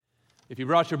If you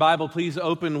brought your Bible, please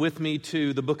open with me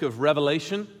to the book of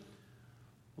Revelation.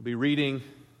 We'll be reading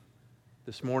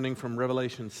this morning from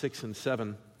Revelation 6 and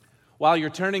 7. While you're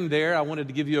turning there, I wanted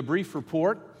to give you a brief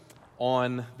report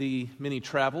on the many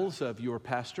travels of your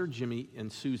pastor, Jimmy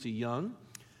and Susie Young.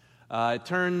 It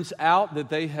turns out that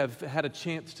they have had a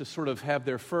chance to sort of have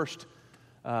their first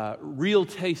real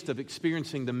taste of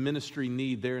experiencing the ministry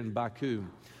need there in Baku.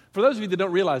 For those of you that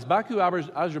don't realize, Baku,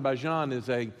 Azerbaijan is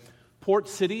a port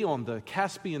city on the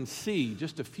Caspian Sea,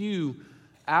 just a few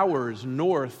hours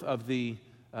north of the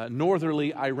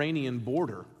northerly Iranian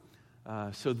border.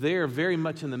 So they're very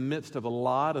much in the midst of a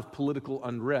lot of political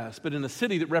unrest, but in a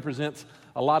city that represents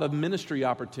a lot of ministry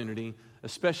opportunity,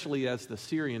 especially as the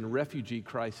Syrian refugee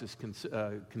crisis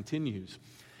continues.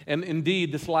 And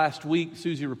indeed, this last week,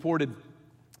 Susie reported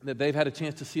that they've had a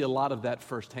chance to see a lot of that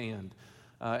firsthand.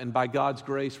 And by God's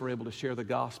grace, we're able to share the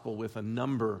gospel with a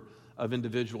number of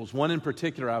individuals. One in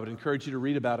particular, I would encourage you to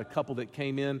read about, a couple that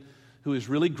came in who is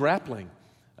really grappling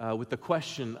with the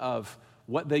question of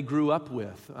what they grew up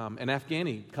with, an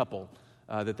Afghani couple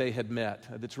that they had met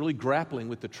that's really grappling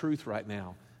with the truth right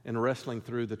now and wrestling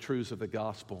through the truths of the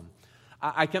gospel.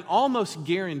 I can almost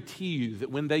guarantee you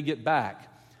that when they get back,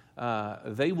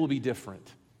 they will be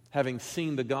different, having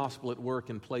seen the gospel at work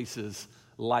in places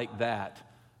like that.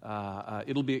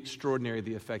 It'll be extraordinary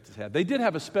the effect it's had. They did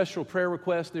have a special prayer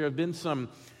request. There have been some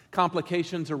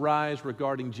complications arise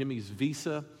regarding Jimmy's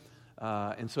visa,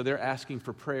 and so they're asking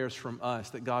for prayers from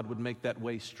us that God would make that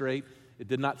way straight. It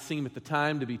did not seem at the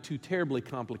time to be too terribly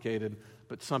complicated,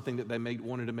 but something that they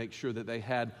wanted to make sure that they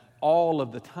had all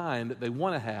of the time that they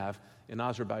want to have in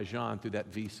Azerbaijan through that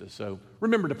visa. So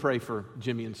remember to pray for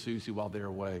Jimmy and Susie while they're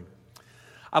away.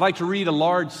 I'd like to read a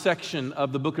large section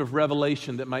of the book of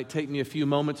Revelation that might take me a few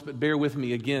moments, but bear with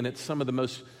me again. It's some of the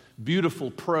most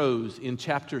beautiful prose in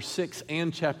chapter 6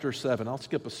 and chapter 7. I'll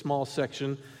skip a small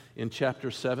section in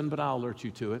chapter 7, but I'll alert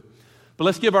you to it. But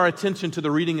let's give our attention to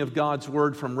the reading of God's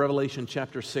word from Revelation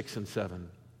chapter 6 and 7.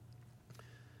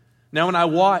 Now when I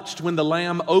watched when the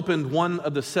Lamb opened one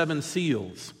of the 7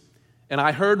 seals, and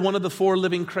I heard one of the 4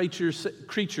 living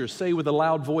creatures say with a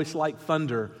loud voice like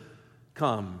thunder,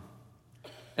 "Come."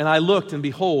 And I looked, and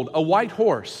behold, a white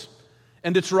horse,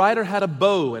 and its rider had a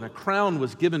bow, and a crown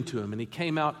was given to him, and he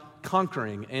came out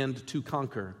conquering and to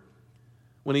conquer.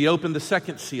 When he opened the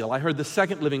 2nd seal, I heard the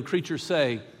 2nd living creature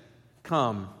say,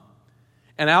 "Come."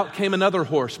 And out came another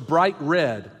horse, bright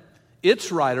red.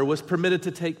 Its rider was permitted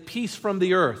to take peace from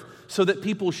the earth, so that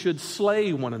people should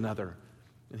slay one another.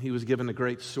 And he was given a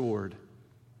great sword.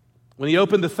 When he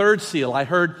opened the 3rd seal, I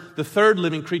heard the 3rd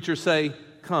living creature say,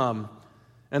 "Come."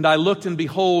 And I looked, and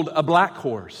behold, a black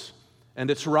horse,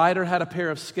 and its rider had a pair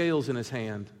of scales in his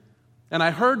hand. And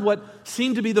I heard what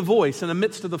seemed to be the voice in the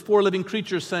midst of the 4 living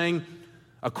creatures saying,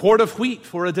 "A quart of wheat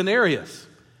for a denarius,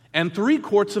 and 3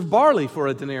 quarts of barley for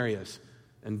a denarius,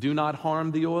 and do not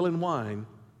harm the oil and wine."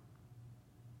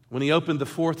 When he opened the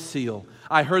 4th seal,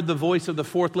 I heard the voice of the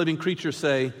 4th living creature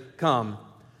say, "Come."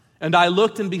 And I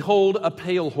looked, and behold, a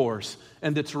pale horse,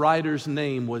 and its rider's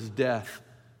name was Death,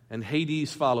 and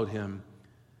Hades followed him.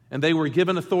 And they were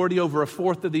given authority over a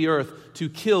fourth of the earth to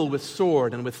kill with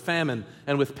sword and with famine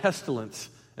and with pestilence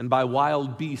and by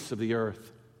wild beasts of the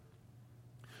earth.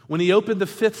 When he opened the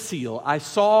 5th seal, I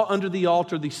saw under the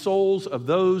altar the souls of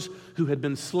those who had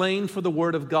been slain for the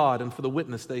word of God and for the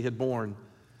witness they had borne.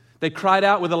 They cried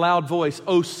out with a loud voice,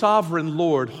 "O sovereign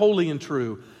Lord, holy and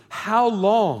true, how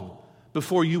long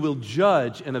before you will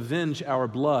judge and avenge our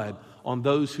blood on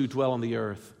those who dwell on the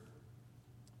earth?"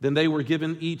 Then they were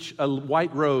given each a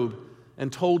white robe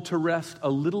and told to rest a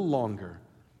little longer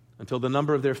until the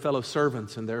number of their fellow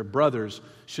servants and their brothers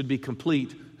should be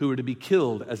complete, who were to be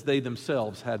killed as they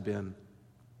themselves had been.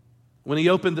 When he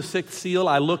opened the 6th seal,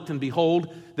 I looked, and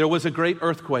behold, there was a great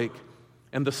earthquake,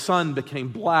 and the sun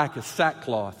became black as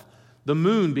sackcloth. The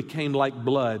moon became like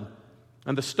blood,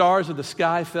 and the stars of the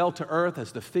sky fell to earth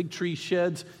as the fig tree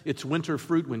sheds its winter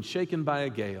fruit when shaken by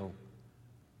a gale.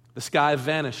 The sky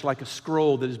vanished like a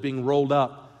scroll that is being rolled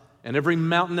up, and every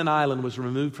mountain and island was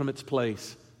removed from its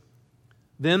place.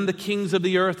 Then the kings of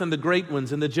the earth and the great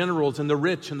ones and the generals and the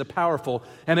rich and the powerful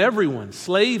and everyone,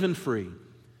 slave and free,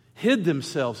 hid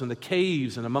themselves in the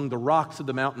caves and among the rocks of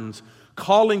the mountains,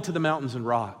 calling to the mountains and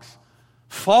rocks,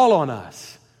 "Fall on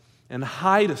us and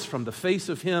hide us from the face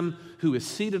of him who is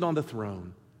seated on the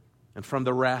throne and from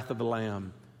the wrath of the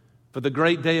Lamb. For the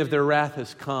great day of their wrath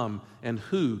has come, and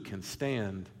who can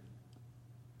stand?"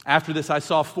 After this, I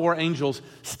saw 4 angels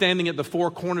standing at the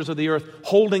 4 corners of the earth,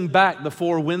 holding back the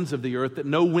 4 winds of the earth, that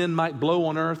no wind might blow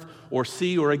on earth or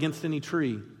sea or against any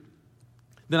tree.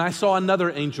 Then I saw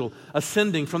another angel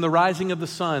ascending from the rising of the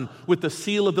sun with the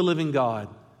seal of the living God.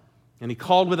 And he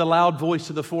called with a loud voice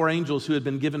to the four angels who had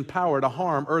been given power to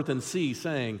harm earth and sea,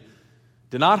 saying,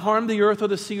 "Do not harm the earth or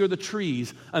the sea or the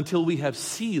trees until we have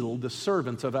sealed the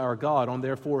servants of our God on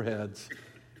their foreheads."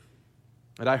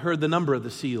 And I heard the number of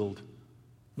the sealed,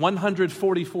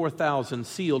 144,000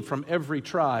 sealed from every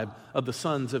tribe of the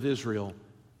sons of Israel.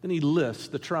 Then he lists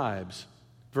the tribes.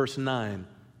 Verse 9.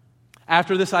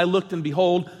 After this I looked, and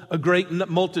behold, a great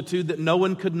multitude that no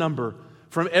one could number,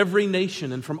 from every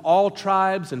nation and from all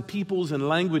tribes and peoples and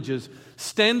languages,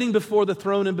 standing before the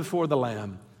throne and before the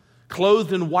Lamb,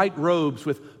 clothed in white robes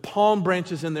with palm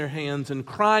branches in their hands, and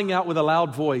crying out with a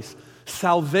loud voice,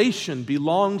 "Salvation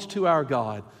belongs to our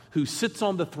God, who sits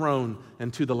on the throne,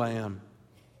 and to the Lamb."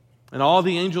 And all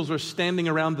the angels were standing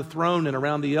around the throne and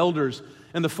around the elders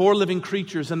and the four living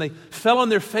creatures, and they fell on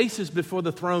their faces before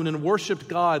the throne and worshiped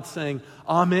God, saying,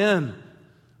 "Amen.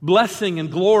 Blessing and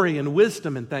glory and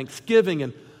wisdom and thanksgiving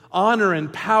and honor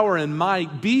and power and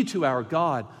might be to our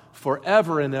God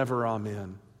forever and ever.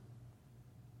 Amen."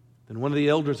 Then one of the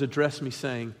elders addressed me,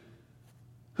 saying,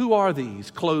 "Who are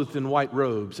these clothed in white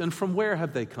robes, and from where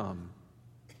have they come?"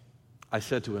 I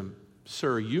said to him,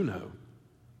 "Sir, you know."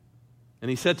 And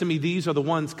he said to me, "These are the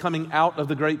ones coming out of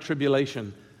the great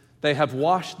tribulation. They have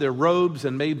washed their robes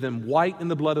and made them white in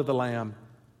the blood of the Lamb.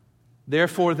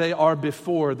 Therefore they are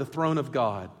before the throne of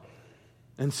God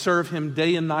and serve him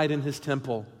day and night in his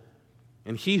temple.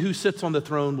 And he who sits on the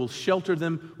throne will shelter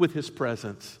them with his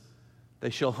presence. They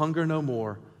shall hunger no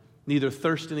more, neither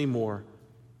thirst any more.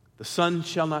 The sun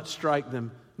shall not strike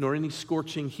them, nor any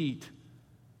scorching heat.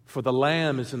 For the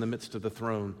Lamb is in the midst of the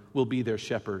throne, will be their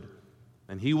shepherd.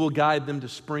 And he will guide them to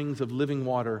springs of living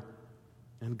water.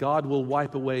 And God will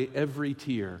wipe away every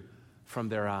tear from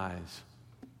their eyes."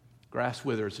 Grass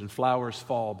withers and flowers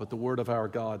fall, but the word of our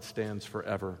God stands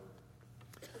forever.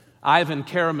 Ivan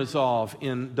Karamazov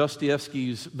in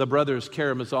Dostoevsky's The Brothers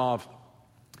Karamazov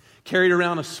carried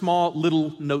around a small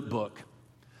little notebook.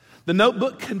 The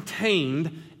notebook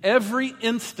contained every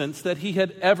instance that he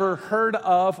had ever heard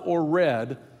of or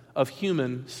read of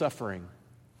human suffering.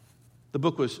 The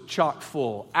book was chock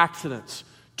full: accidents,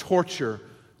 torture,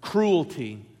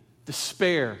 cruelty,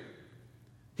 despair.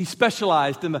 He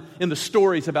specialized in the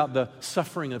stories about the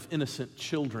suffering of innocent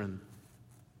children.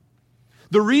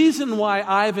 The reason why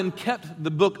Ivan kept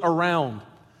the book around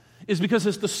is because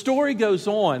as the story goes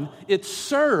on, it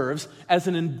serves as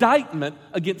an indictment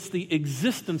against the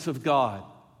existence of God.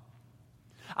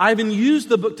 Ivan used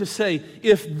the book to say,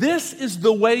 if this is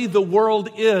the way the world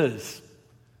is,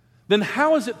 then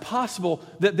how is it possible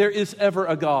that there is ever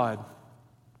a God?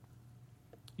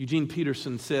 Eugene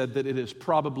Peterson said that it is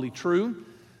probably true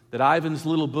that Ivan's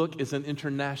little book is an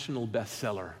international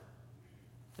bestseller.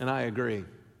 And I agree.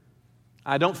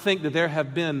 I don't think that there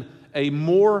have been a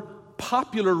more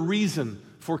popular reason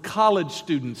for college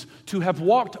students to have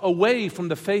walked away from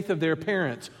the faith of their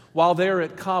parents while they're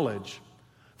at college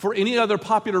for any other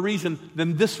popular reason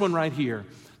than this one right here.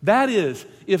 That is,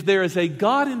 if there is a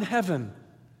God in heaven,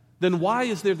 then why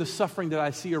is there the suffering that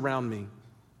I see around me?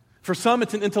 For some,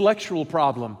 it's an intellectual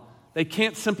problem. They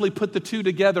can't simply put the two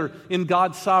together in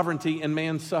God's sovereignty and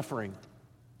man's suffering.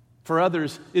 For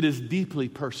others, it is deeply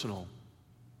personal.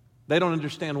 They don't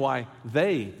understand why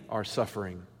they are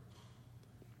suffering.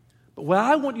 But what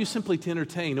I want you simply to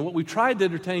entertain, and what we've tried to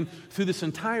entertain through this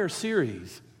entire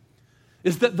series,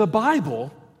 is that the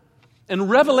Bible, and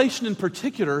Revelation in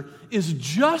particular, is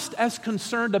just as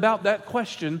concerned about that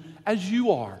question as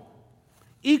you are.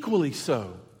 Equally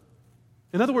so.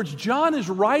 In other words, John is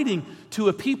writing to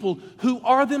a people who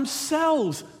are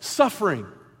themselves suffering.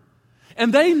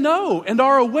 And they know and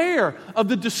are aware of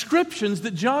the descriptions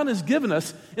that John has given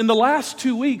us in the last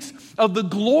 2 weeks of the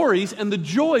glories and the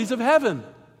joys of heaven.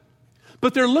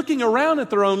 But they're looking around at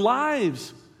their own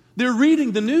lives. They're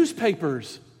reading the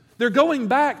newspapers. They're going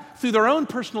back through their own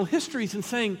personal histories and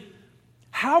saying,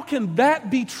 how can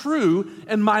that be true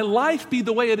and my life be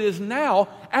the way it is now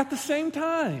at the same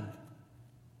time?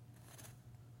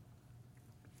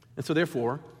 And so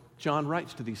therefore, John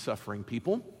writes to these suffering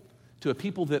people, to a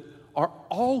people that are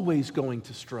always going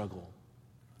to struggle.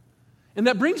 And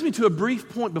that brings me to a brief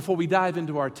point before we dive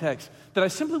into our text that I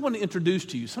simply want to introduce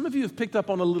to you. Some of you have picked up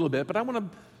on a little bit, but I want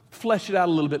to flesh it out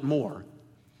a little bit more.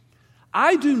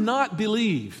 I do not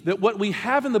believe that what we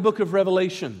have in the book of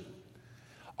Revelation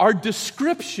are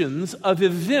descriptions of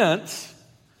events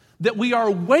that we are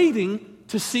waiting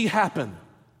to see happen.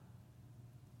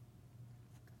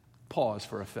 Pause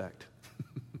for effect.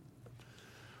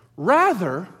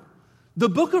 Rather, the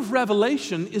book of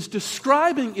Revelation is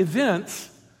describing events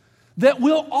that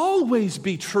will always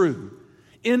be true,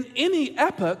 in any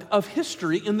epoch of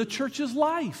history in the church's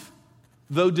life,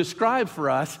 though described for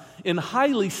us in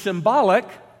highly symbolic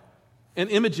and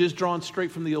images drawn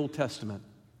straight from the Old Testament.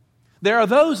 There are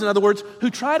those, in other words, who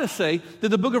try to say that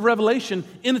the book of Revelation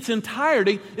in its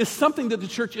entirety is something that the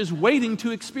church is waiting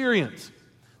to experience.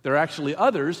 There are actually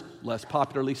others, less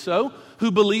popularly so,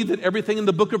 who believe that everything in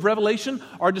the book of Revelation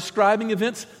are describing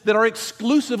events that are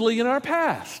exclusively in our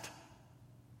past.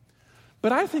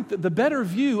 But I think that the better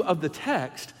view of the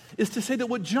text is to say that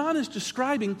what John is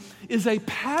describing is a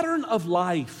pattern of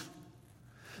life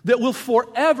that will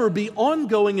forever be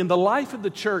ongoing in the life of the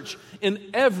church in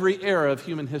every era of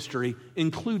human history,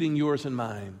 including yours and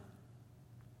mine.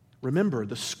 Remember,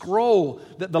 the scroll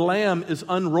that the Lamb is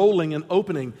unrolling and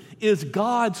opening is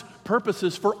God's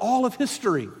purposes for all of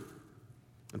history.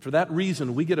 And for that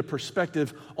reason, we get a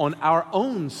perspective on our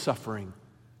own suffering,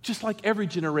 just like every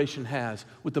generation has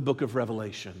with the book of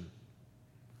Revelation.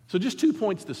 So just 2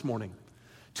 points this morning.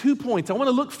 2 points. I want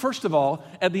to look, first of all,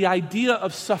 at the idea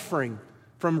of suffering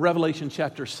from Revelation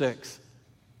chapter 6.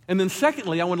 And then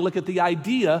secondly, I want to look at the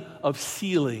idea of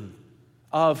sealing,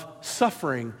 of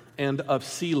suffering and of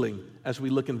sealing as we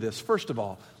look into this. First of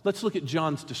all, let's look at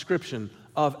John's description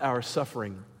of our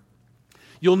suffering.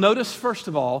 You'll notice, first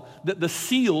of all, that the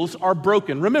seals are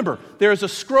broken. Remember, there is a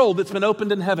scroll that's been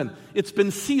opened in heaven. It's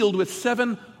been sealed with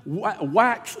 7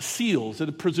 wax seals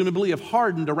that presumably have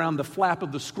hardened around the flap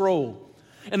of the scroll.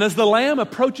 And as the Lamb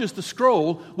approaches the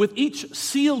scroll, with each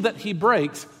seal that he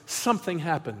breaks, something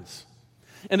happens.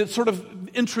 And it's sort of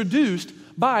introduced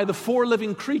by the 4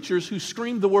 living creatures who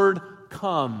scream the word,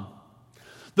 "Come."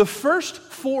 The first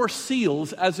 4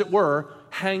 seals, as it were,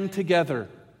 hang together.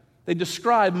 They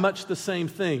describe much the same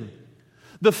thing.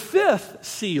 The 5th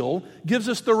seal gives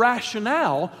us the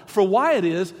rationale for why it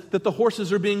is that the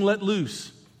horses are being let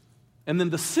loose. And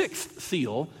then the 6th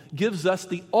seal gives us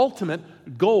the ultimate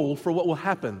goal for what will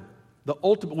happen, the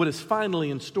ultimate, what is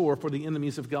finally in store for the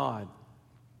enemies of God.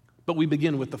 But we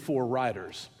begin with the 4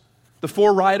 riders. The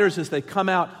 4 riders, as they come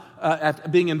out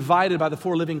at being invited by the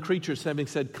 4 living creatures, having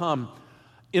said, "Come,"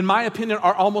 in my opinion,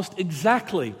 are almost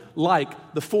exactly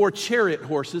like the 4 chariot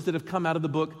horses that have come out of the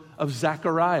book of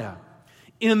Zechariah.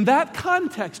 In that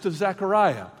context of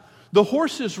Zechariah, the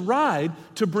horses ride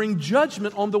to bring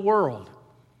judgment on the world.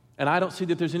 And I don't see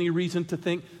that there's any reason to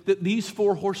think that these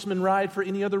 4 horsemen ride for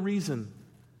any other reason.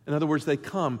 In other words, they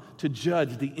come to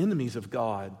judge the enemies of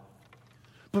God.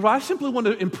 But what I simply want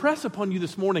to impress upon you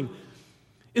this morning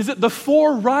is that the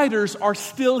 4 riders are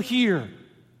still here.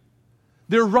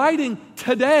 They're riding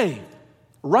today,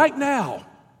 right now.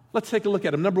 Let's take a look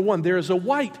at them. Number 1, there is a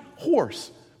white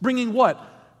horse bringing what?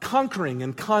 Conquering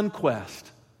and conquest.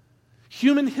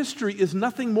 Human history is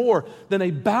nothing more than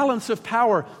a balance of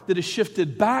power that is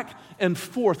shifted back and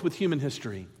forth with human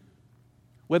history.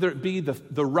 Whether it be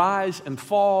the rise and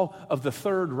fall of the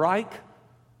Third Reich,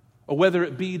 or whether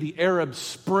it be the Arab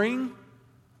Spring,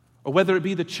 or whether it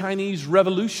be the Chinese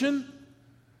Revolution,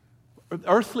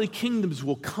 earthly kingdoms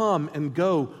will come and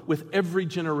go with every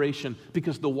generation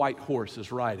because the white horse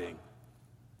is riding.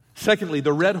 Secondly,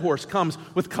 the red horse comes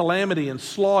with calamity and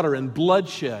slaughter and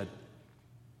bloodshed.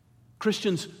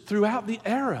 Christians throughout the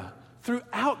era,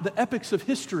 throughout the epochs of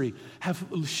history, have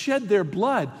shed their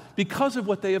blood because of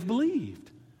what they have believed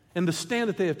and the stand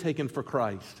that they have taken for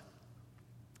Christ.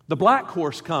 The black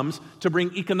horse comes to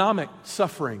bring economic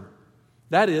suffering.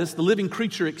 That is, the living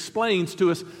creature explains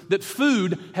to us that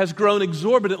food has grown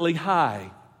exorbitantly high.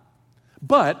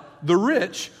 But the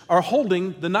rich are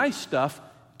holding the nice stuff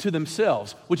to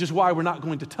themselves, which is why we're not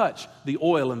going to touch the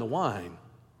oil and the wine.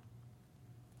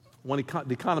 The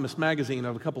Economist magazine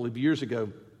of a couple of years ago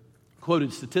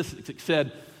quoted statistics that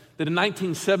said that in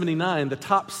 1979, the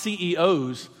top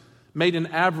CEOs made an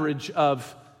average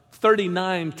of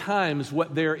 39 times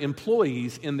what their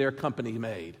employees in their company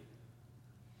made.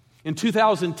 In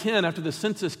 2010, after the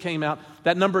census came out,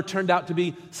 that number turned out to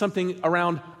be something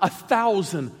around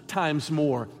 1,000 times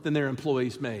more than their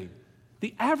employees made.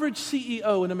 The average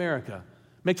CEO in America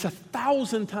makes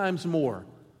 1,000 times more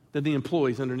than the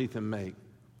employees underneath him make.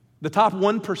 The top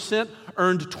 1%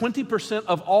 earned 20%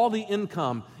 of all the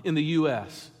income in the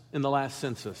U.S. in the last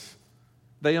census.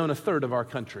 They own 1/3 of our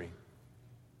country.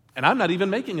 And I'm not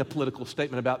even making a political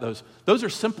statement about those. Those are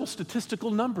simple statistical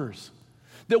numbers.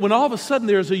 That when all of a sudden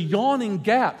there's a yawning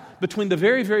gap between the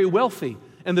very, very wealthy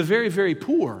and the very, very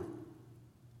poor,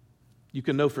 you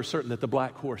can know for certain that the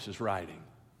black horse is riding.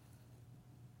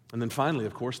 And then finally,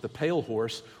 of course, the pale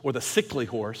horse or the sickly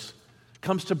horse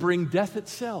comes to bring death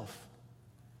itself.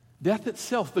 Death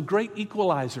itself, the great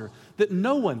equalizer, that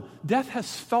no one, death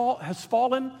has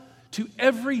fallen to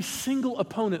every single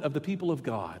opponent of the people of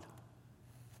God.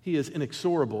 He is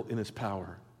inexorable in his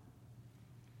power.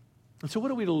 And so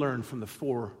what are we to learn from the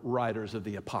four riders of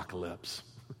the apocalypse?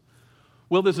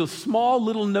 Well, there's a small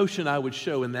little notion I would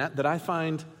show in that I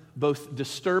find both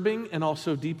disturbing and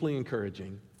also deeply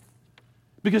encouraging.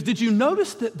 Because did you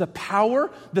notice that the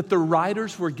power that the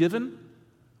riders were given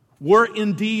were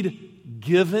indeed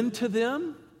given to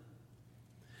them?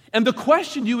 And the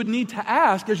question you would need to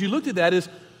ask as you looked at that is,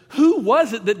 who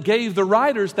was it that gave the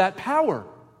riders that power?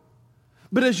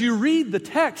 But as you read the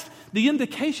text, the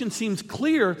indication seems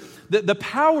clear that the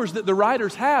powers that the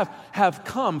riders have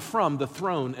come from the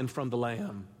throne and from the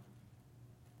Lamb.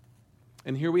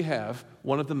 And here we have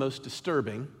one of the most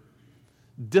disturbing,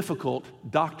 difficult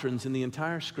doctrines in the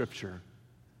entire Scripture.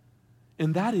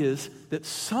 And that is that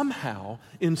somehow,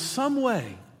 in some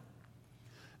way,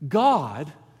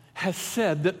 God has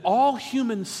said that all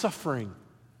human suffering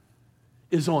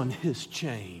is on His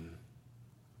chain.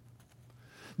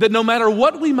 That no matter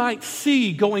what we might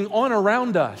see going on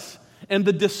around us, and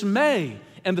the dismay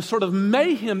and the sort of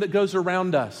mayhem that goes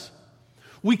around us,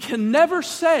 we can never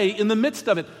say in the midst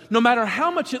of it, no matter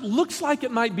how much it looks like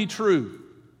it might be true,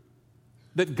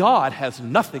 that God has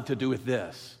nothing to do with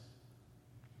this.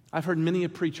 I've heard many a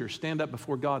preacher stand up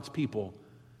before God's people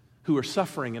who are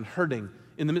suffering and hurting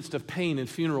in the midst of pain and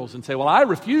funerals and say, well, I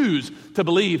refuse to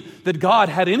believe that God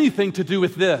had anything to do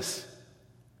with this.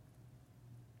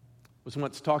 I was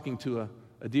once talking to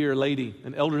a dear lady,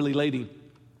 an elderly lady,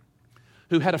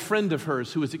 who had a friend of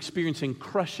hers who was experiencing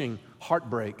crushing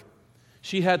heartbreak.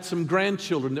 She had some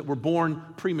grandchildren that were born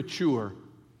premature.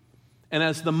 And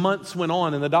as the months went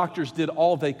on and the doctors did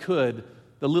all they could,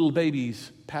 the little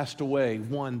babies passed away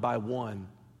one by one.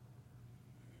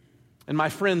 And my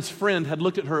friend's friend had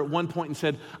looked at her at one point and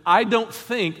said, I don't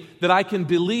think that I can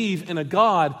believe in a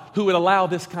God who would allow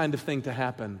this kind of thing to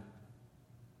happen.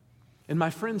 And my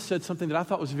friend said something that I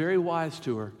thought was very wise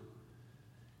to her.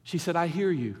 She said, I hear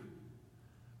you,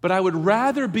 but I would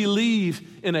rather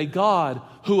believe in a God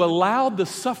who allowed the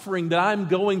suffering that I'm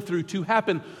going through to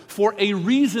happen for a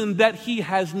reason that He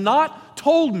has not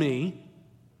told me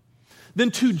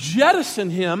than to jettison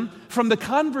Him from the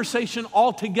conversation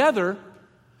altogether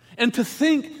and to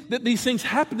think that these things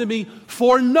happen to me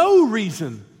for no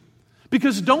reason.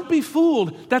 Because don't be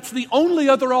fooled, that's the only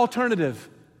other alternative.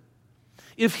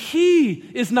 If He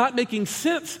is not making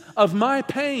sense of my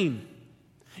pain,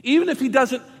 even if He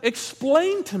doesn't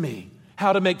explain to me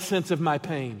how to make sense of my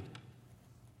pain,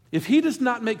 if He does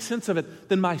not make sense of it,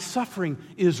 then my suffering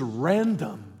is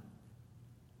random.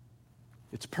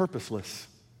 It's purposeless.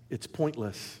 It's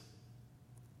pointless.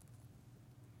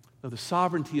 Now, the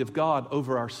sovereignty of God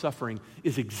over our suffering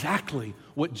is exactly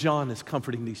what John is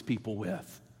comforting these people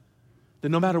with. That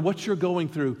no matter what you're going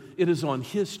through, it is on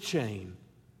His chain.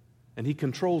 And He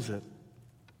controls it.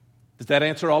 Does that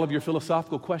answer all of your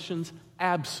philosophical questions?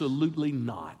 Absolutely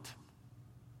not.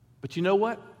 But you know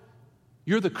what?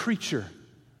 You're the creature,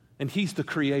 and He's the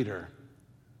creator.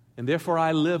 And therefore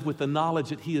I live with the knowledge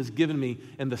that He has given me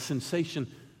and the sensation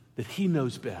that He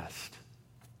knows best.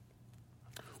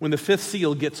 When the fifth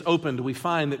seal gets opened, we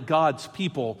find that God's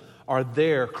people are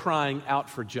there crying out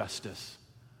for justice.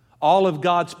 All of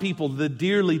God's people, the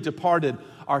dearly departed,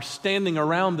 are standing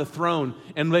around the throne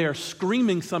and they are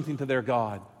screaming something to their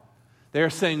God. They are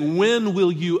saying, when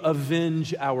will you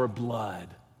avenge our blood?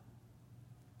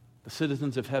 The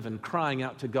citizens of heaven crying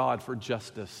out to God for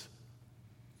justice.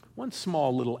 One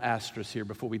small little asterisk here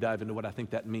before we dive into what I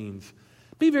think that means.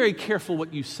 Be very careful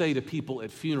what you say to people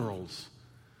at funerals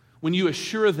when you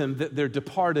assure them that their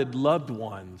departed loved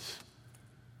ones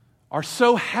are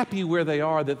so happy where they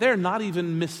are that they're not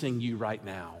even missing you right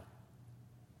now.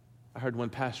 I heard one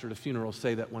pastor at a funeral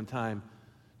say that one time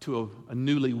to a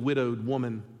newly widowed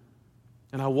woman,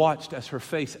 and I watched as her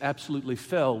face absolutely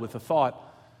fell with the thought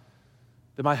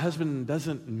that my husband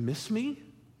doesn't miss me.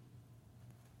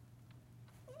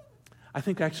 I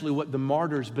think actually what the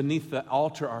martyrs beneath the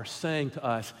altar are saying to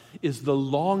us is the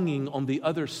longing on the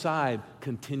other side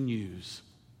continues.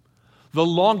 The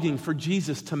longing for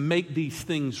Jesus to make these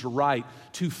things right,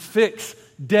 to fix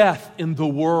death in the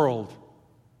world.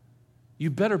 You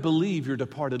better believe your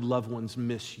departed loved ones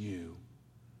miss you.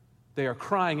 They are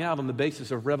crying out on the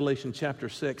basis of Revelation chapter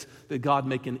 6 that God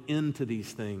make an end to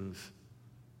these things.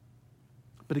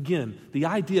 But again, the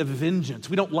idea of vengeance,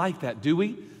 we don't like that, do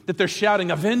we? That they're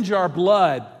shouting, avenge our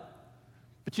blood.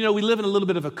 But you know, we live in a little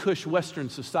bit of a cush Western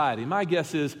society. My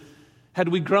guess is, had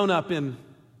we grown up in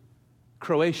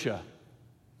Croatia,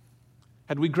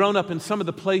 had we grown up in some of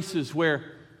the places where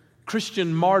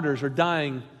Christian martyrs are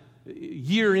dying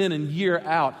year in and year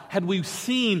out, had we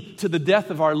seen to the death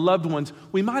of our loved ones,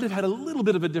 we might have had a little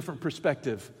bit of a different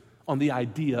perspective on the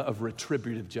idea of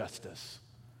retributive justice.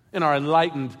 In our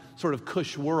enlightened sort of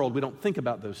cush world, we don't think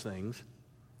about those things.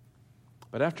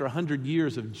 But after 100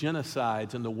 years of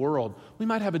genocides in the world, we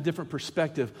might have a different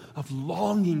perspective of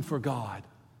longing for God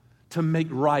to make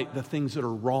right the things that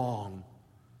are wrong,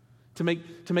 to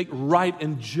make right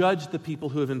and judge the people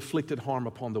who have inflicted harm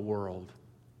upon the world.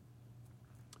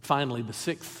 Finally, the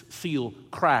sixth seal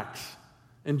cracks,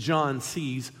 and John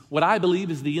sees what I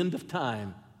believe is the end of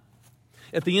time.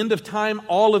 At the end of time,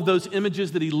 all of those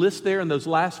images that he lists there in those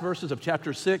last verses of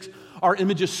chapter 6 are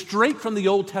images straight from the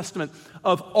Old Testament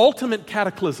of ultimate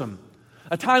cataclysm,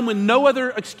 a time when no other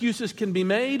excuses can be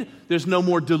made, there's no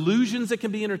more delusions that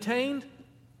can be entertained.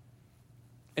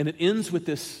 And it ends with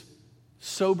this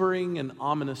sobering and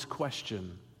ominous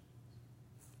question: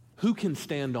 who can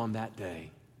stand on that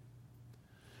day?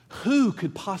 Who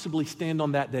could possibly stand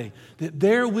on that day? That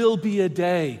there will be a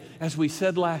day, as we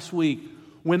said last week,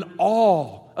 when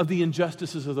all of the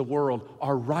injustices of the world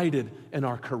are righted and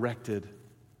are corrected.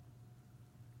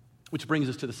 Which brings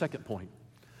us to the second point.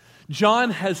 John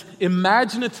has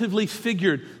imaginatively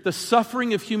figured the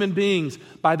suffering of human beings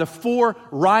by the four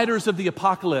riders of the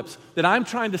apocalypse that I'm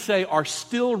trying to say are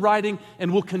still riding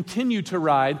and will continue to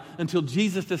ride until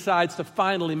Jesus decides to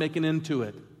finally make an end to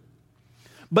it.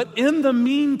 But in the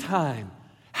meantime,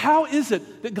 how is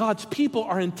it that God's people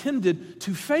are intended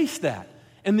to face that?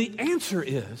 And the answer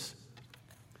is,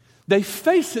 they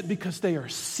face it because they are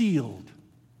sealed.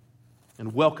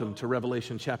 And welcome to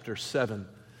Revelation chapter 7.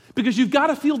 Because you've got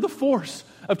to feel the force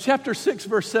of chapter 6,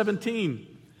 verse 17.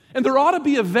 And there ought to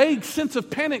be a vague sense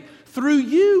of panic through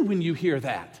you when you hear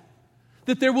that.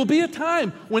 That there will be a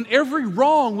time when every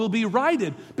wrong will be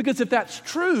righted. Because if that's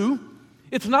true,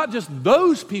 it's not just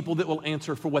those people that will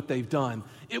answer for what they've done.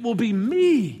 It will be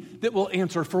me that will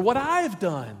answer for what I've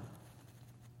done.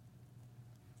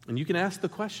 And you can ask the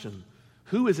question,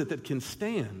 who is it that can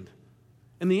stand?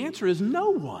 And the answer is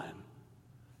no one.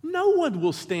 No one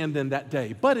will stand in that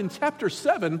day. But in chapter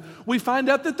 7, we find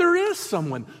out that there is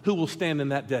someone who will stand in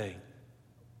that day.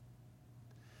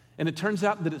 And it turns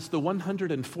out that it's the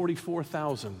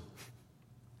 144,000.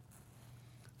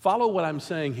 Follow what I'm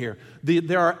saying here.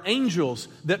 There are angels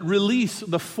that release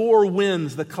the four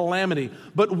winds, the calamity.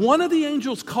 But one of the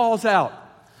angels calls out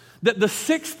that the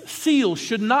sixth seal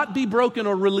should not be broken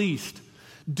or released.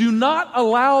 Do not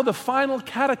allow the final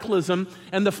cataclysm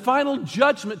and the final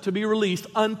judgment to be released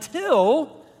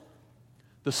until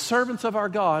the servants of our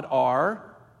God are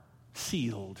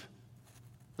sealed.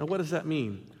 Now, what does that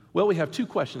mean? Well, we have two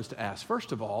questions to ask.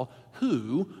 First of all,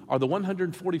 who are the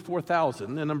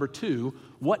 144,000? And number two,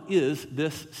 what is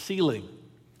this sealing?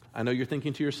 I know you're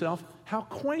thinking to yourself, how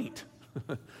quaint.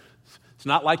 It's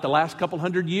not like the last couple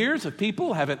hundred years of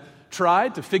people haven't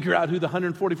tried to figure out who the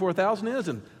 144,000 is.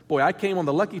 And boy, I came on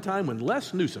the lucky time when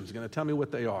Les Newsom's going to tell me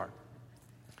what they are.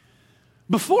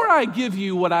 Before I give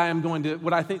you what I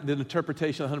think the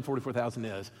interpretation of 144,000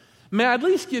 is, may I at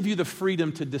least give you the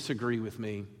freedom to disagree with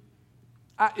me?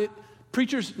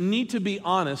 Preachers need to be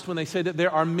honest when they say that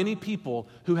there are many people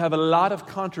who have a lot of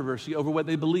controversy over what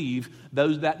they believe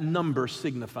that number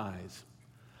signifies.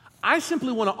 I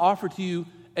simply want to offer to you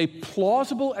a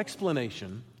plausible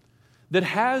explanation that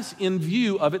has in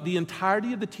view of it the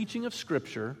entirety of the teaching of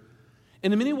Scripture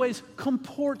and in many ways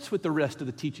comports with the rest of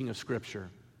the teaching of Scripture.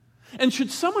 And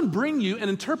should someone bring you an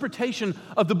interpretation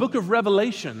of the book of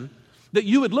Revelation that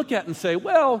you would look at and say,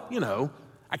 well,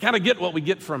 I kind of get what we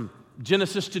get from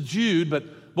Genesis to Jude,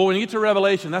 but boy, when you get to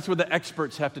Revelation, that's where the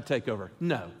experts have to take over.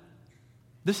 No.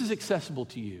 This is accessible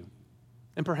to you.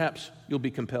 And perhaps you'll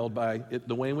be compelled by it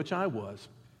the way in which I was.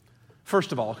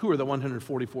 First of all, who are the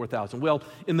 144,000? Well,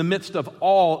 in the midst of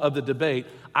all of the debate,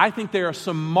 I think there are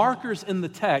some markers in the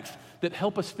text that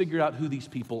help us figure out who these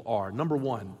people are. Number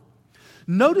one,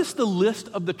 notice the list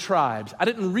of the tribes. I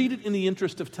didn't read it in the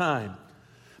interest of time,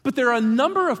 but there are a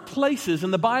number of places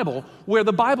in the Bible where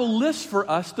the Bible lists for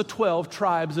us the 12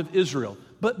 tribes of Israel.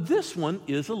 But this one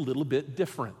is a little bit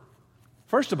different.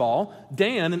 First of all,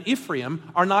 Dan and Ephraim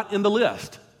are not in the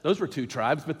list. Those were two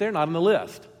tribes, but they're not in the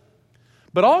list.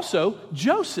 But also,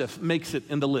 Joseph makes it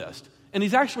in the list. And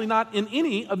he's actually not in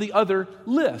any of the other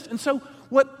lists. And so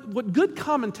what good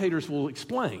commentators will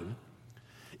explain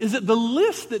is that the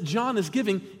list that John is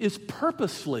giving is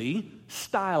purposefully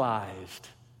stylized.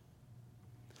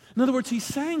 In other words, he's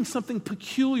saying something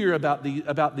peculiar about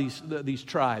these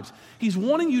tribes. He's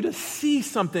wanting you to see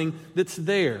something that's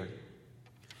there.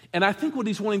 And I think what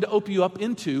he's wanting to open you up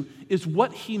into is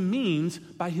what he means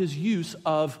by his use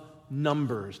of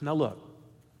numbers. Now look.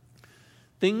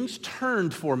 Things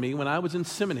turned for me when I was in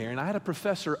seminary, and I had a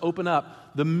professor open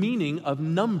up the meaning of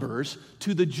numbers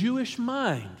to the Jewish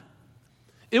mind.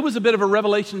 It was a bit of a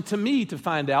revelation to me to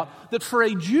find out that for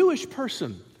a Jewish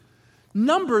person,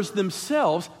 numbers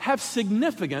themselves have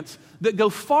significance that go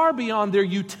far beyond their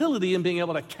utility in being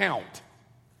able to count.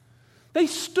 They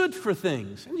stood for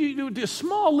things. And you do a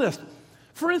small list.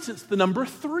 For instance, the number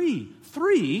 3.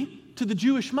 3, to the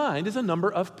Jewish mind, is a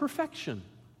number of perfection.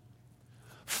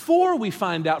 4, we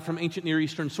find out from ancient Near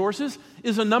Eastern sources,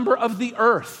 is a number of the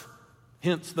earth.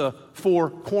 Hence the 4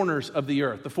 corners of the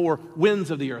earth, the 4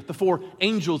 winds of the earth, the 4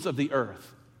 angels of the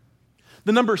earth.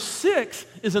 The number 6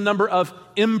 is a number of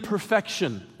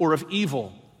imperfection or of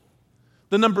evil.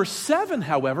 The number 7,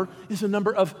 however, is a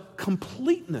number of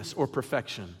completeness or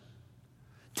perfection.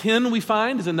 10, we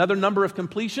find, is another number of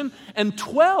completion. And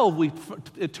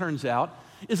 12, it turns out,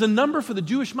 is a number for the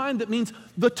Jewish mind that means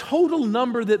the total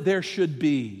number that there should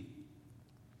be.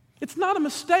 It's not a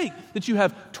mistake that you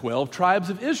have 12 tribes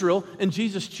of Israel and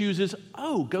Jesus chooses,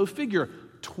 go figure,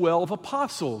 12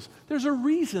 apostles. There's a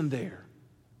reason there.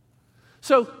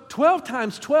 So 12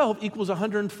 times 12 equals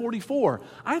 144.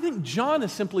 I think John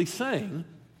is simply saying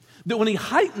that when he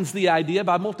heightens the idea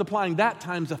by multiplying that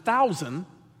times 1,000,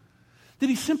 that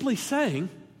he's simply saying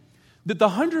that the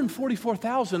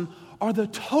 144,000 are the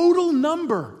total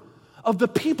number of the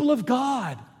people of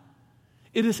God.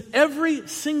 It is every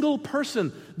single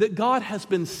person that God has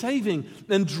been saving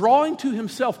and drawing to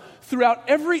himself throughout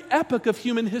every epoch of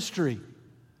human history.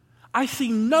 I see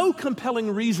no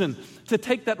compelling reason to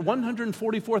take that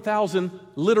 144,000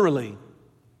 literally.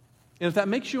 And if that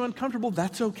makes you uncomfortable,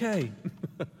 that's okay.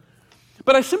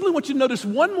 But I simply want you to notice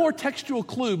one more textual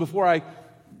clue before I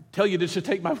tell you just to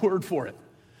take my word for it.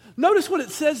 Notice what it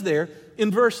says there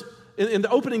in the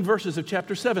opening verses of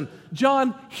chapter 7.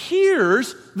 John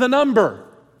hears the number.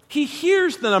 He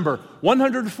hears the number,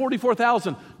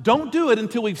 144,000. Don't do it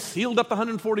until we've sealed up the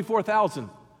 144,000.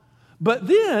 But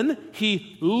then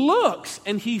he looks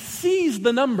and he sees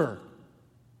the number.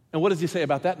 And what does he say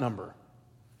about that number?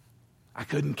 I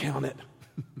couldn't count it.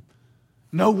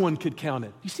 No one could count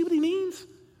it. You see what he means?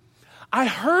 I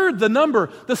heard the number,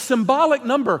 the symbolic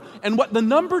number, and what the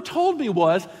number told me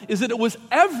is that it was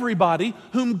everybody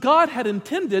whom God had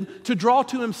intended to draw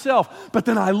to himself. But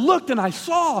then I looked and I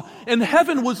saw, and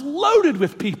heaven was loaded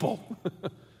with people.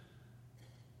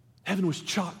 Heaven was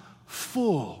chock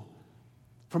full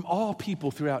from all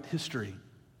people throughout history.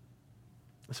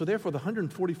 And so therefore the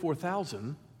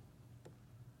 144,000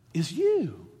 is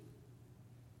you,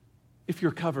 if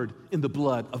you're covered in the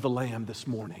blood of the Lamb this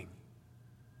morning.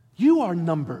 You are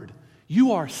numbered.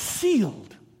 You are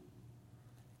sealed.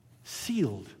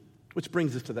 Sealed. Which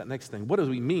brings us to that next thing. What do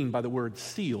we mean by the word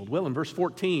sealed? Well, in verse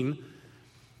 14,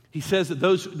 he says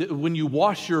that when you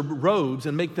wash your robes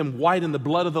and make them white in the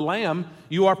blood of the Lamb,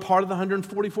 you are part of the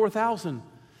 144,000.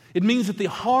 It means that the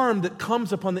harm that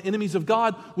comes upon the enemies of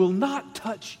God will not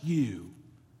touch you.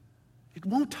 It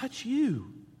won't touch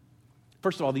you.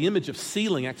 First of all, the image of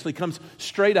sealing actually comes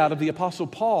straight out of the Apostle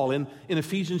Paul in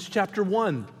Ephesians chapter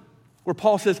 1. Where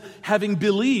Paul says, having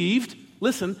believed,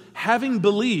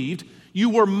 you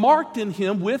were marked in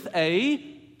him with a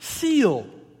seal,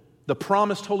 the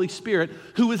promised Holy Spirit,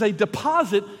 who is a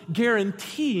deposit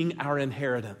guaranteeing our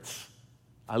inheritance.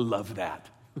 I love that.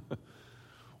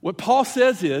 What Paul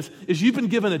says is you've been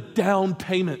given a down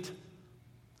payment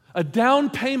of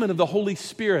the Holy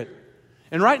Spirit.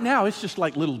 And right now, it's just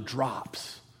like little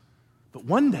drops. But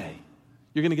one day,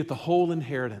 you're going to get the whole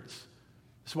inheritance.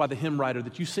 That's why the hymn writer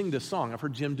that you sing this song, I've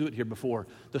heard Jim do it here before.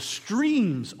 The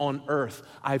streams on earth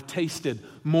I've tasted,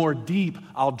 more deep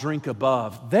I'll drink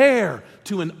above. There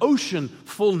to an ocean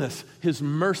fullness his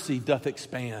mercy doth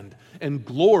expand, and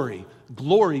glory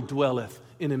dwelleth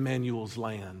in Emmanuel's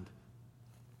land.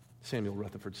 Samuel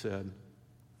Rutherford said.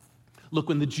 Look,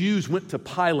 when the Jews went to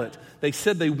Pilate, they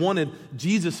said they wanted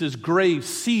Jesus' grave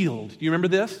sealed. Do you remember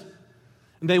this?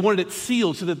 And they wanted it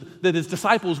sealed so that his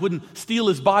disciples wouldn't steal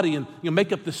his body and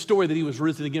make up the story that he was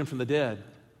risen again from the dead.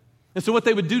 And so what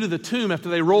they would do to the tomb after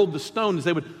they rolled the stone is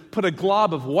they would put a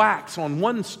glob of wax on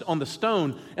the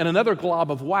stone and another glob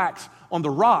of wax on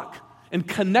the rock and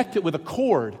connect it with a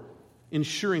cord,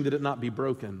 ensuring that it not be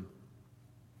broken.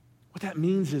 What that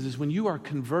means is when you are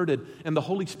converted and the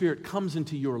Holy Spirit comes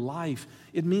into your life,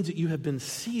 it means that you have been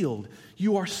sealed.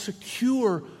 You are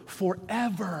secure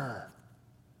forever.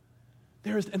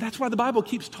 And that's why the Bible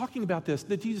keeps talking about this,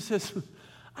 that Jesus says,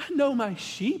 I know my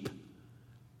sheep.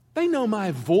 They know my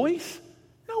voice.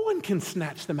 No one can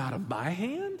snatch them out of my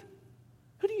hand.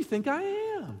 Who do you think I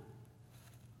am?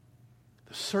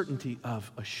 The certainty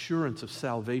of assurance of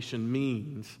salvation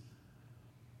means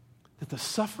that the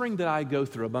suffering that I go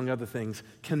through, among other things,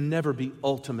 can never be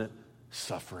ultimate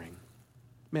suffering.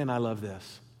 Man, I love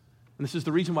this. And this is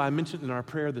the reason why I mentioned in our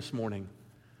prayer this morning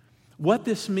What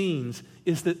this means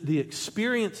is that the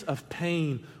experience of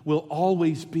pain will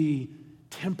always be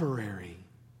temporary.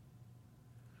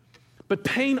 But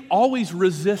pain always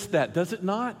resists that, does it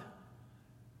not?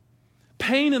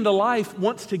 Pain in the life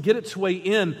wants to get its way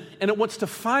in, and it wants to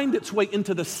find its way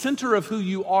into the center of who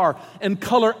you are and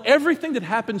color everything that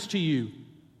happens to you.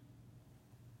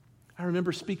 I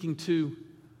remember speaking to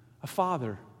a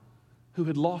father who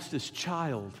had lost his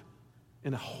child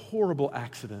in a horrible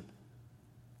accident.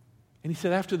 And he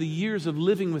said, after the years of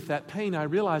living with that pain, I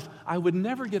realized I would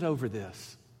never get over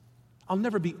this. I'll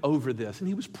never be over this. And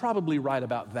he was probably right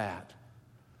about that.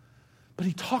 But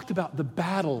he talked about the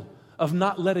battle of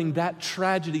not letting that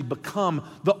tragedy become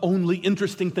the only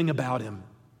interesting thing about him.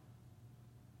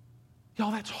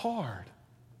 Y'all, that's hard.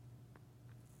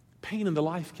 Pain in the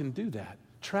life can do that.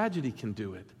 Tragedy can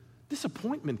do it.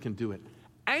 Disappointment can do it.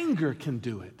 Anger can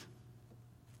do it.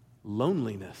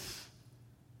 Loneliness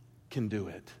can do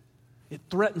it. It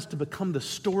threatens to become the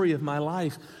story of my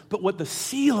life. But what the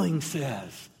sealing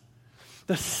says,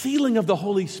 the sealing of the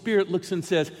Holy Spirit looks and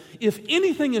says, if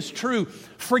anything is true,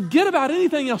 forget about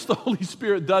anything else the Holy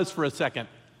Spirit does for a second.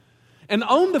 And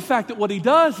own the fact that what He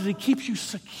does is He keeps you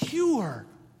secure.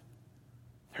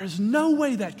 There is no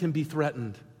way that can be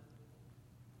threatened.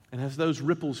 And as those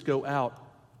ripples go out,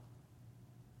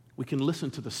 we can listen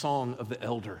to the song of the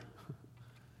elder.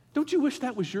 Don't you wish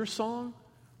that was your song?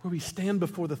 Where we stand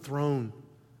before the throne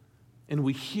and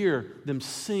we hear them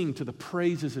sing to the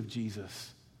praises of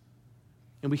Jesus.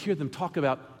 And we hear them talk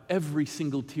about every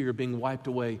single tear being wiped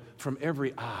away from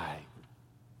every eye.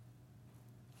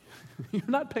 You're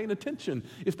not paying attention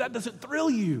if that doesn't thrill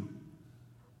you.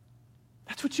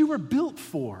 That's what you were built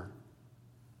for.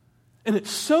 And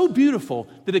it's so beautiful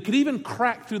that it could even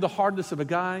crack through the hardness of a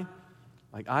guy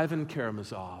like Ivan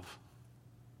Karamazov.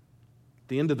 At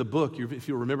the end of the book, if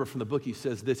you remember from the book, he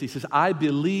says this. He says, I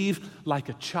believe like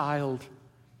a child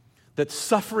that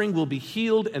suffering will be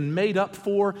healed and made up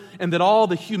for, and that all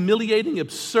the humiliating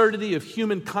absurdity of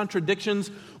human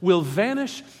contradictions will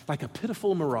vanish like a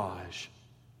pitiful mirage,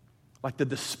 like the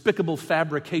despicable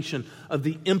fabrication of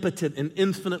the impotent and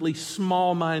infinitely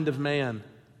small mind of man.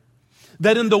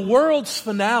 That in the world's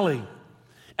finale,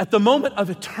 at the moment of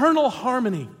eternal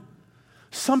harmony,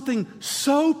 something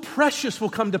so precious will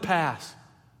come to pass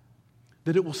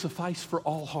that it will suffice for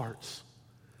all hearts,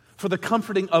 for the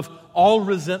comforting of all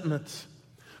resentments,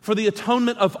 for the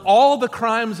atonement of all the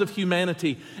crimes of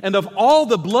humanity and of all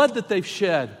the blood that they've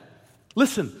shed.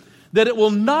 Listen, that it will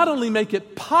not only make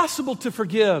it possible to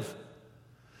forgive,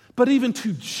 but even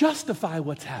to justify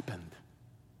what's happened.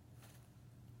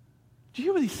 Do you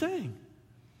hear what he's saying?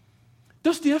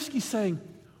 Dostoevsky's saying,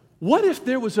 what if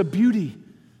there was a beauty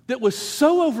that was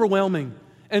so overwhelming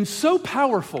and so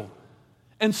powerful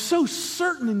and so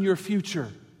certain in your future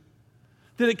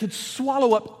that it could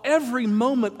swallow up every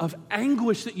moment of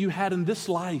anguish that you had in this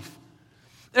life,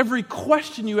 every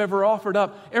question you ever offered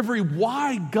up, every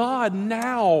why God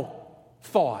now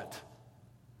thought,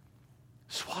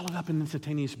 swallowed up in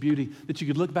instantaneous beauty that you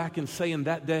could look back and say in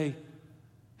that day,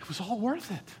 it was all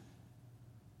worth it.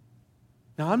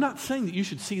 Now, I'm not saying that you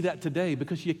should see that today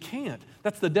because you can't.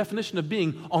 That's the definition of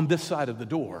being on this side of the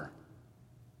door.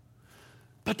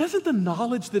 But doesn't the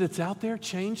knowledge that it's out there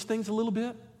change things a little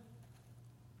bit?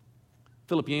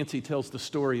 Philip Yancey tells the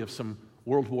story of some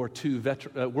World War II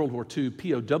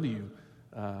POW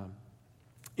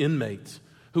inmates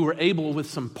who were able, with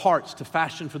some parts, to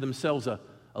fashion for themselves a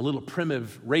little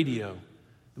primitive radio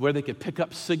where they could pick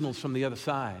up signals from the other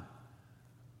side.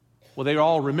 Well, they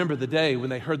all remember the day when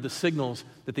they heard the signals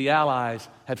that the Allies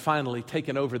had finally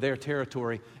taken over their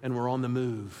territory and were on the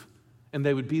move. And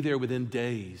they would be there within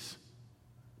days.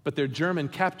 But their German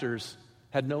captors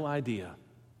had no idea.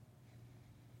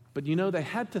 But you know, they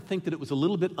had to think that it was a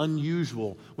little bit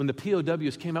unusual when the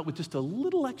POWs came out with just a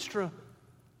little extra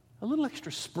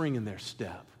spring in their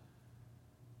step.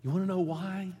 You want to know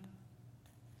why?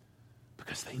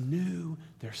 Because they knew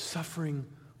their suffering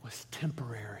was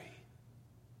temporary.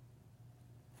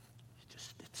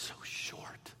 It's so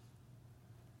short.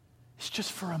 It's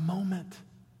just for a moment.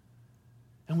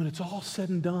 And when it's all said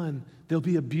and done, there'll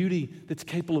be a beauty that's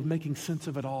capable of making sense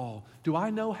of it all. Do I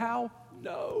know how?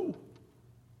 No.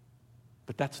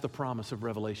 But that's the promise of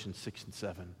Revelation 6 and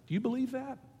 7. Do you believe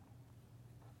that?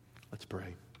 Let's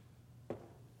pray.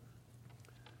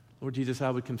 Lord Jesus, I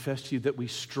would confess to you that we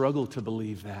struggle to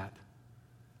believe that.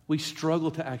 We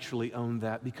struggle to actually own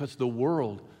that because the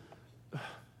world,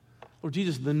 Lord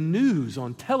Jesus, the news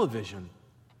on television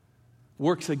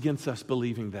works against us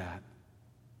believing that.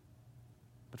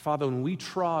 But Father, when we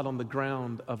trod on the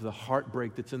ground of the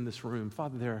heartbreak that's in this room,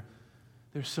 Father,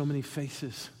 there's so many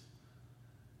faces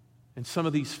And some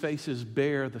of these faces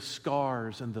bear the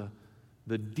scars and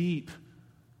the deep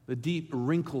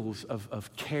wrinkles of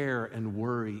care and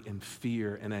worry and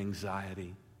fear and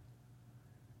anxiety.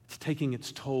 It's taking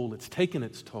its toll. It's taken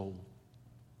its toll.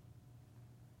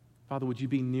 Father, would you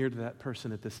be near to that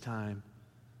person at this time?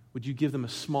 Would you give them a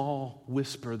small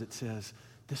whisper that says,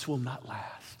 this will not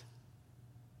last.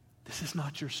 This is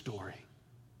not your story.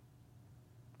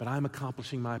 But I'm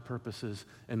accomplishing my purposes,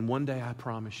 and one day I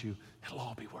promise you, it'll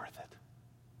all be worth it.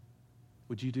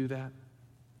 Would you do that?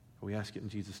 We ask it in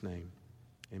Jesus' name.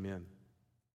 Amen.